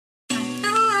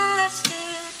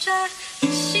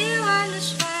She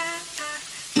wonders why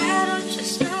I don't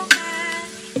trust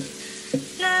nobody.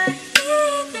 Not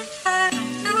even I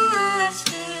don't know why I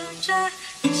still try.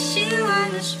 She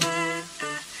wonders why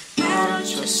I don't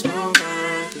trust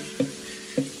nobody.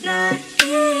 Not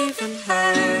even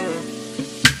her.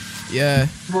 Yeah.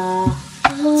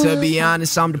 To be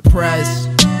honest, I'm depressed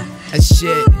as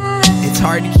shit. It's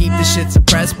hard to keep the shit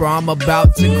suppressed, bro. I'm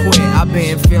about to quit. I've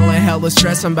been feeling hella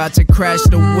stressed. I'm about to crash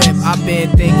the whip. I've been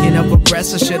thinking of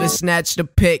regrets. I should've snatched a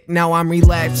pic. Now I'm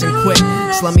relaxing quick.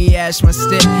 So let me ash my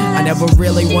stick. I never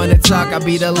really wanna talk. I'll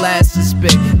be the last to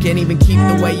spit. Can't even keep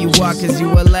the way you walk, cause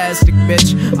you elastic,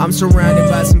 bitch. I'm surrounded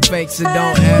by some fakes that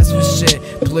don't ask for shit.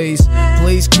 Please,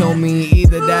 please kill me.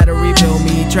 Either that or rebuild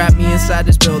me. Trap me inside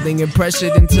this building and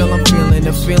pressured until I'm feeling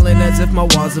a feeling as if my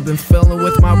walls have been filling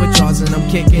with my withdrawals. And I'm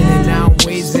kicking it now, I'm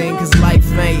wheezing, cause life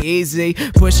ain't easy.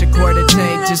 Push a quarter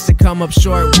tank just to come up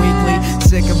short weekly.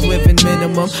 Sick of living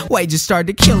minimum, wages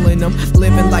started killing them.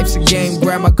 Living life's a game,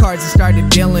 grabbed my cards and started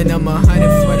dealing them.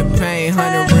 100 for the pain,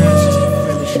 100